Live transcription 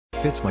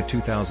Fits my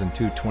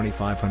 2002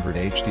 2500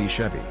 HD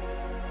Chevy.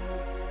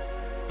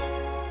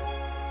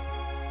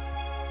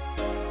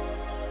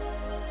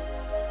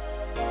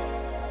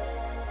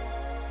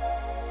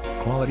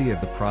 Quality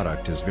of the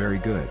product is very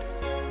good.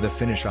 The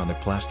finish on the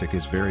plastic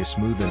is very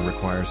smooth and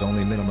requires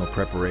only minimal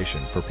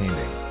preparation for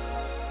painting.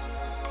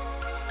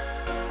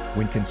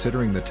 When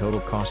considering the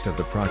total cost of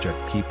the project,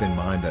 keep in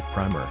mind that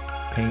primer,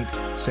 paint,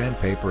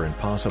 sandpaper and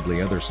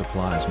possibly other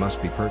supplies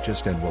must be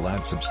purchased and will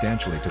add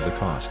substantially to the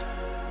cost.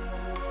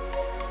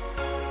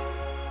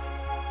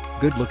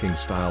 Good looking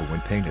style when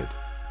painted.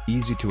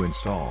 Easy to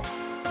install.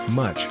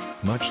 Much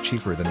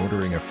cheaper than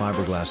ordering a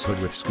fiberglass hood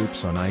with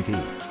scoops on it.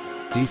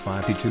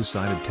 D52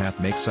 sided tap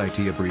makes it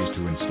a breeze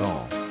to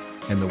install.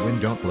 And the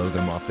wind don't blow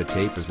them off. The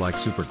tape is like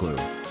super glue.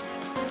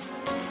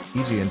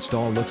 Easy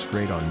install, looks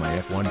great on my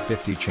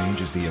F-150,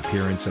 changes the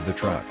appearance of the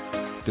truck.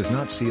 Does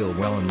not seal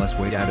well unless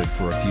weight added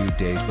for a few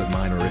days, but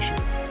minor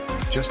issue.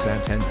 Just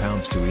add 10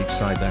 pounds to each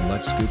side, then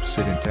let scoops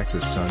sit in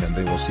Texas sun and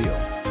they will seal.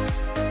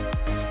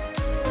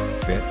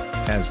 Fit,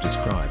 as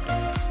described.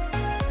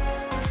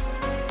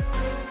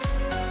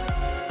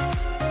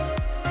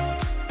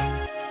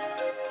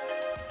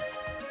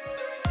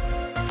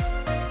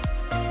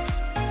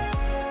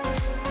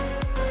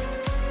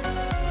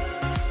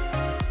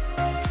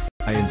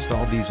 I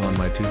installed these on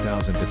my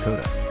 2000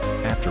 Dakota.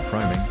 After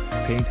priming,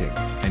 painting,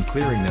 and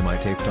clearing them, I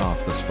taped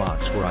off the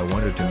spots where I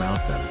wanted to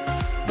mount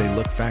them. They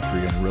look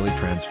factory and really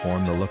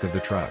transform the look of the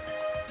truck.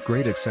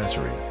 Great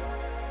accessory.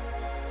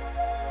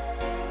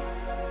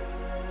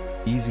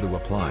 Easy to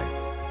apply.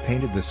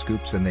 Painted the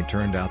scoops and they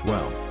turned out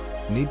well.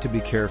 Need to be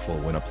careful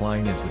when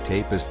applying as the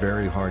tape is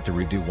very hard to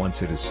redo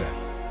once it is set.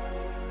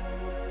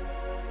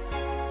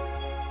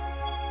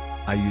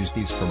 I use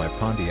these for my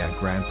Pontiac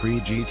Grand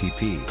Prix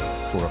GTP,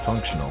 for a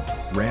functional,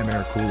 ram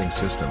air cooling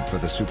system for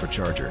the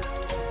supercharger.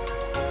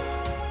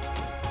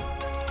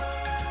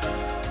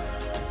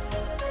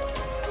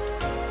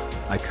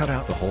 I cut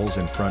out the holes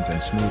in front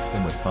and smoothed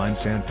them with fine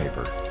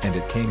sandpaper, and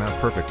it came out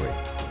perfectly.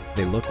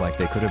 They look like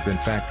they could have been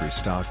factory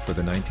stocked for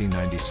the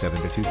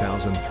 1997 to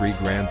 2003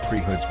 Grand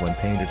Prix hoods when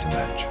painted to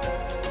match.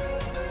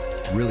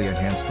 Really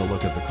enhanced the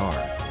look of the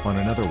car, on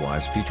an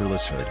otherwise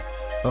featureless hood.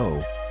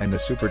 Oh, and the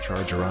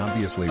supercharger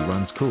obviously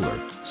runs cooler,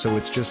 so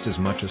it's just as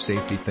much a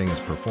safety thing as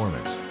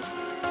performance.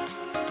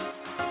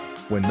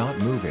 When not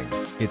moving,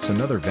 it's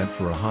another vent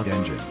for a hot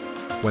engine.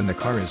 When the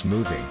car is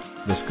moving,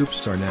 the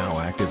scoops are now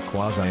active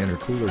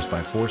quasi-intercoolers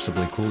by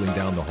forcibly cooling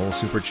down the whole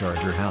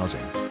supercharger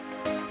housing.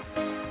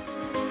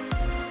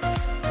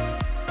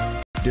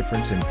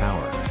 Difference in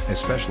power,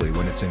 especially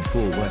when it's in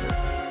cool weather.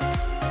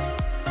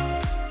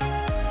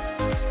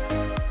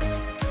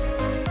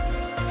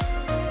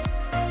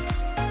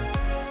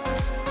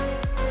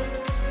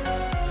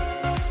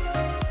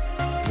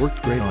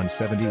 Worked great on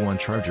 71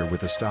 Charger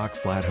with a stock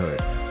flat hood.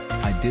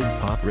 I did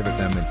pop rivet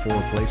them in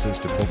 4 places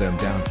to pull them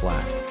down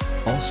flat.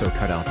 Also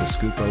cut out the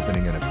scoop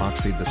opening and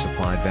epoxied the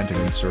supplied venting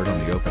insert on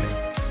the opening.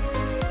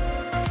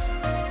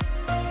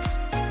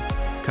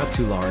 Cut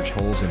 2 large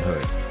holes in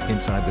hood,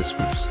 inside the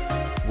scoops.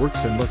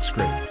 Works and looks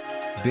great.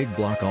 Big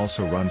block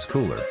also runs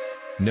cooler.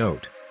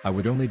 Note, I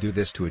would only do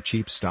this to a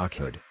cheap stock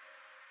hood.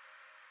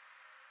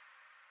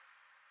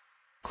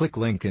 Click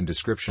link in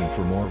description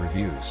for more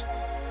reviews.